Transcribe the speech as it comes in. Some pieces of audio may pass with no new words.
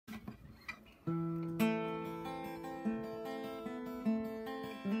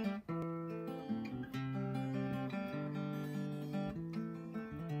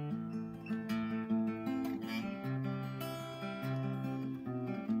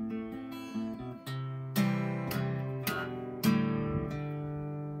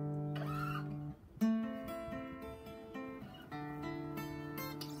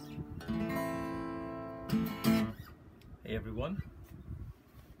everyone.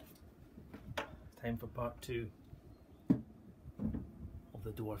 Time for part 2 of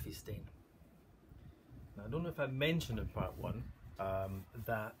the Dwarfie Stane. Now, I don't know if I mentioned in part 1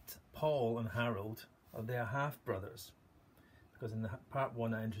 that Paul and Harold are half brothers, because in part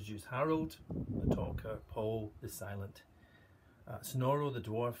 1 I introduced Harold, the talker, Paul, the silent, Snorro, the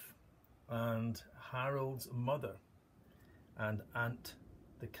dwarf, and Harold's mother and aunt,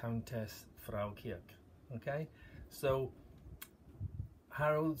 the Countess Fraukirk. Okay, so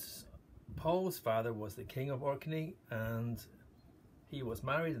Paul's father was the king of Orkney, and he was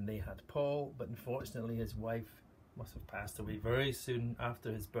married and they had Paul, but unfortunately his wife must have passed away very soon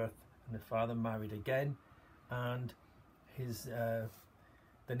after his birth, and the father married again, and then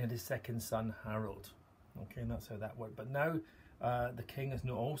he had his second son, Harold. Okay, and that's how that worked. But now the king is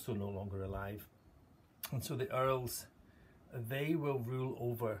also no longer alive, and so the earls, they will rule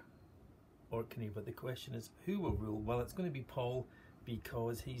over Orkney. But the question is, who will rule? Well, it's going to be Paul,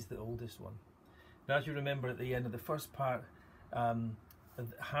 because he's the oldest one. Now, as you remember at the end of the first part,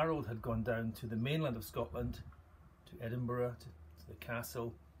 Harold had gone down to the mainland of Scotland, to Edinburgh, to the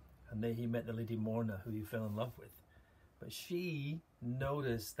castle, and there he met the Lady Morna, who he fell in love with. But she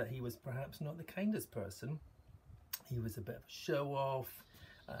noticed that he was perhaps not the kindest person. He was a bit of a show-off.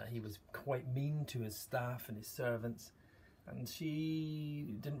 He was quite mean to his staff and his servants, and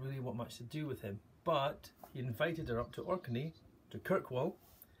she didn't really want much to do with him. But he invited her up to Orkney, to Kirkwall.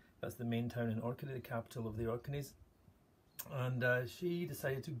 That's the main town in Orkney, the capital of the Orkneys. And she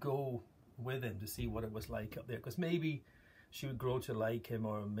decided to go with him to see what it was like up there, because maybe she would grow to like him,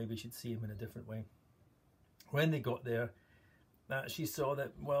 or maybe she'd see him in a different way. When they got there, she saw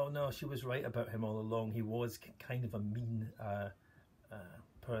that, well, no, she was right about him all along. He was kind of a mean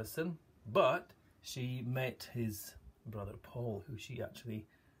person, but she met his brother Paul, who she actually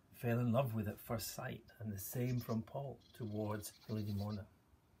fell in love with at first sight, and the same from Paul towards Lady Morna.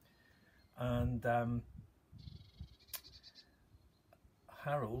 And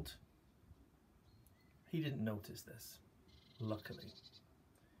Harold, he didn't notice this, luckily,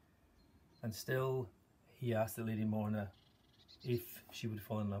 and still he asked the Lady Morna if she would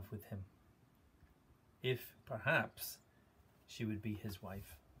fall in love with him, if perhaps she would be his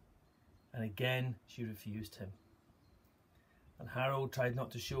wife, and again she refused him. And Harold tried not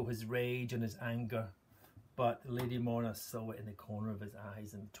to show his rage and his anger, but Lady Morna saw it in the corner of his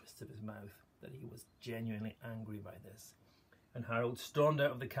eyes and the twist of his mouth that he was genuinely angry by this. And Harold stormed out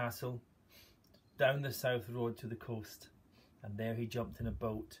of the castle, down the south road to the coast, and there he jumped in a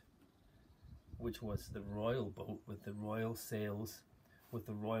boat, which was the royal boat with the royal sails, with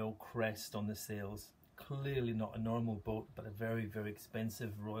the royal crest on the sails. Clearly not a normal boat, but a very, very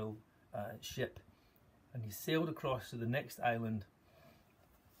expensive royal ship. And he sailed across to the next island,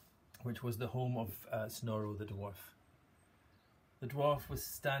 which was the home of Snorro the dwarf. The dwarf was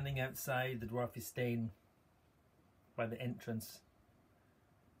standing outside the Dwarfie Stane by the entrance,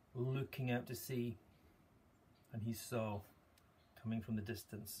 looking out to sea, and he saw, coming from the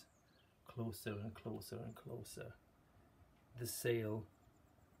distance, closer and closer and closer, the sail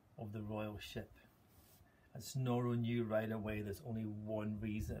of the royal ship. And Snorro knew right away there's only one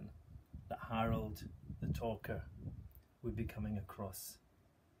reason that Harold, the talker, would be coming across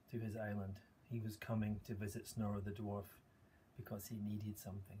to his island. He was coming to visit Snorro the dwarf because he needed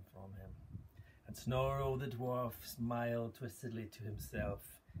something from him. And Snorro the dwarf smiled twistedly to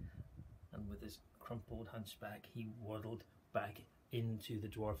himself, and with his crumpled hunchback he waddled back into the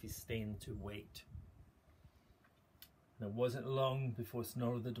Dwarfie Stane to wait. And it wasn't long before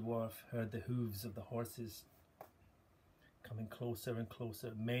Snorro the dwarf heard the hooves of the horses coming closer and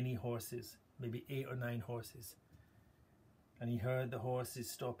closer, many horses, maybe 8 or 9 horses. And he heard the horses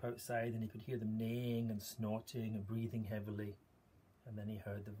stop outside, and he could hear them neighing and snorting and breathing heavily. And then he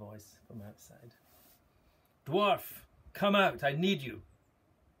heard the voice from outside. "Dwarf, come out, I need you."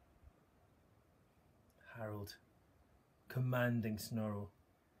 Harold commanding Snorro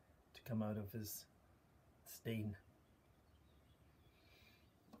to come out of his stane.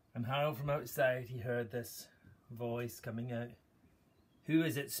 And Harold from outside, he heard this voice coming out. "Who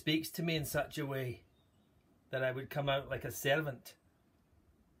is it speaks to me in such a way that I would come out like a servant?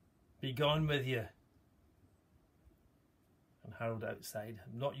 Be gone with you." And Harold outside,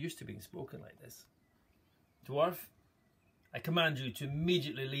 I'm not used to being spoken like this. "Dwarf, I command you to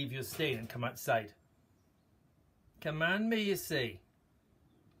immediately leave your stane and come outside." "Command me, you say?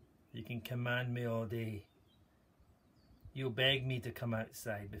 You can command me all day. You'll beg me to come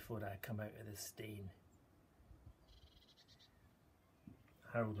outside before I come out of the stane."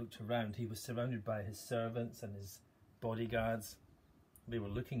 Harold looked around. He was surrounded by his servants and his bodyguards. They were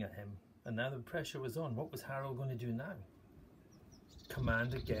looking at him, and now the pressure was on. What was Harold going to do now?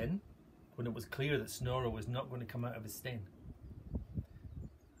 command again when it was clear that Snorro was not going to come out of his stane.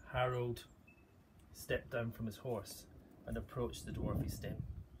 Harold stepped down from his horse and approached the Dwarfie Stane.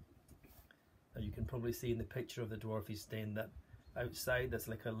 Now you can probably see in the picture of the Dwarfie Stane that outside there's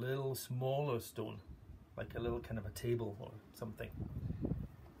like a little smaller stone, like a little kind of a table or something.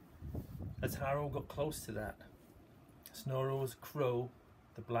 As Harold got close to that, Snorro's crow,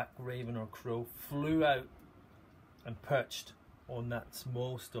 the black raven or crow, flew out and perched on that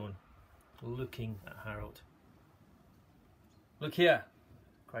small stone, looking at Harold. "Look here,"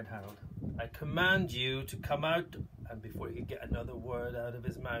 cried Harold. "I command you to come out." And before he could get another word out of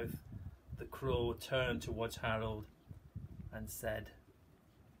his mouth, the crow turned towards Harold and said,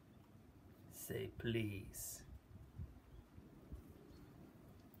 "Say please."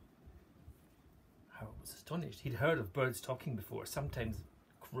 Harold was astonished. He'd heard of birds talking before. Sometimes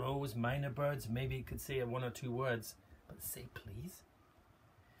crows, minor birds, maybe he could say one or two words, but say please?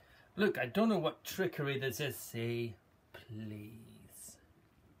 "Look, I don't know what trickery this is. Say please."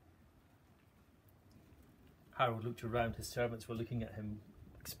 Harold looked around. His servants were looking at him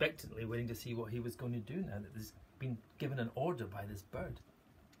expectantly, waiting to see what he was going to do now that he's been given an order by this bird.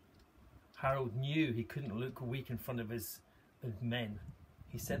 Harold knew he couldn't look weak in front of his men.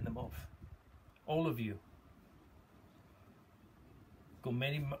 He sent them off. "All of you, go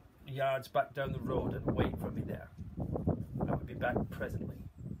many yards back down the road and wait for me there. I will be back presently."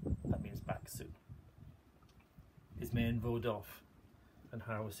 That means back soon. His men rode off and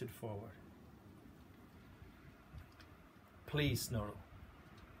Harold stood forward. "Please, Snorro,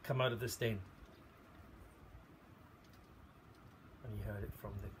 come out of the stane." And he heard it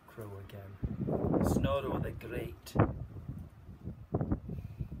from the crow again. "Snorro the Great.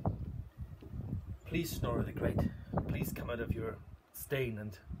 Please, Snorro the Great, please come out of your stane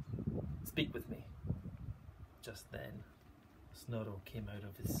and speak with me." Just then, Snorro came out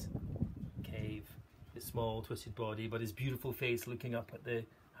of his cave, his small twisted body, but his beautiful face looking up at the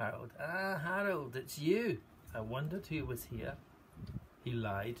Harold. "Ah, Harold, it's you. I wondered who was here." He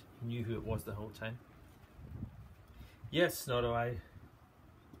lied. He knew who it was the whole time. "Yes, Snorro, I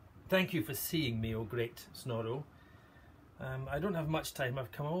thank you for seeing me, oh great Snorro. I don't have much time.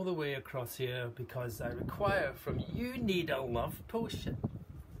 I've come all the way across here because I require from you need a love potion."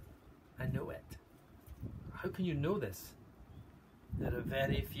 "I know it." "How can you know this?" "There are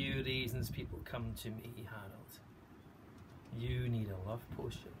very few reasons people come to me, Harold. You need a love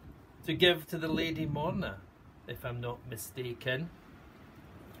potion to give to the Lady Morna, if I'm not mistaken."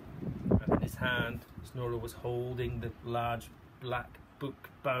 And in his hand, Snorro was holding the large black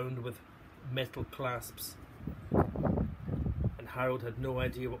book bound with metal clasps. And Harold had no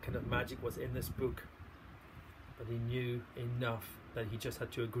idea what kind of magic was in this book, but he knew enough that he just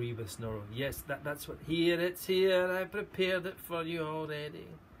had to agree with Snorro. "Yes, that's what, here, it's here, I prepared it for you already."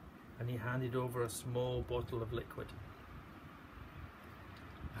 And he handed over a small bottle of liquid.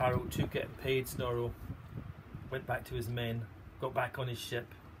 Harold took it and paid Snorro, went back to his men, got back on his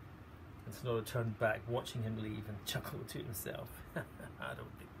ship, and Snorro turned back, watching him leave, and chuckled to himself.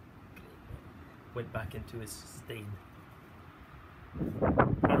 Harold the Great went back into his stane.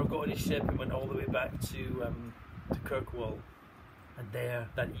 Harold got on his ship and went all the way back to Kirkwall. And there,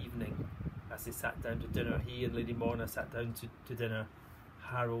 that evening, as they sat down to dinner, he and Lady Morna sat down to dinner,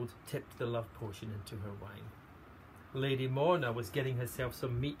 Harold tipped the love potion into her wine. Lady Morna was getting herself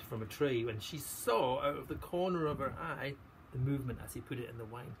some meat from a tray when she saw out of the corner of her eye the movement as he put it in the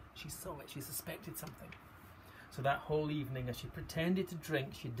wine. She saw it, she suspected something. So that whole evening, as she pretended to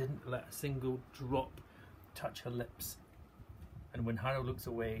drink, she didn't let a single drop touch her lips. And when Harold looks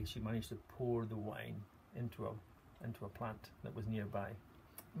away, she managed to pour the wine into a plant that was nearby.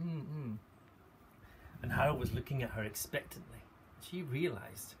 And Harold was looking at her expectantly. She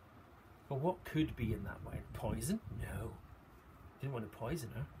realised, well, what could be in that wine? Poison? No. Didn't want to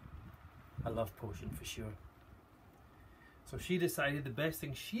poison her. A love potion for sure. So she decided the best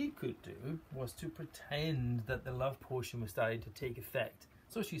thing she could do was to pretend that the love potion was starting to take effect.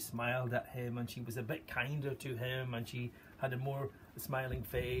 So she smiled at him and she was a bit kinder to him and she had a more smiling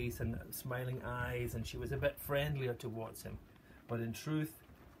face and smiling eyes and she was a bit friendlier towards him. But in truth,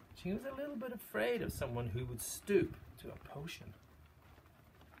 she was a little bit afraid of someone who would stoop to a potion.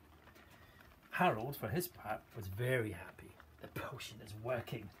 Harold, for his part, was very happy. The potion is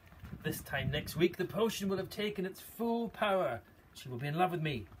working. This time next week, the potion will have taken its full power. She will be in love with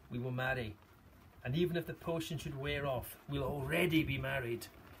me. We will marry. And even if the potion should wear off, we'll already be married.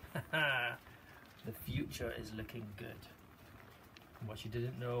 The future is looking good. And what she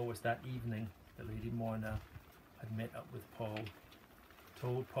didn't know was that evening, the Lady Morna had met up with Paul,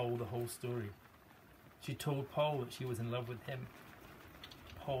 told Paul the whole story. She told Paul that she was in love with him.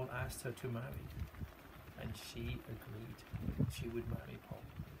 Paul asked her to marry, and she agreed she would marry Paul.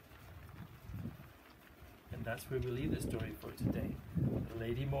 And that's where we leave the story for today.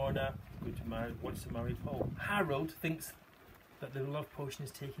 Lady Morna wants to marry Paul. Harold thinks that the love potion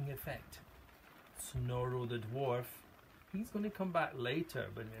is taking effect. Snorro the dwarf, he's going to come back later,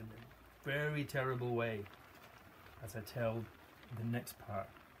 but in a very terrible way, as I tell the next part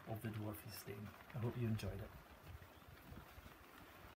of the Dwarfie Stane. I hope you enjoyed it.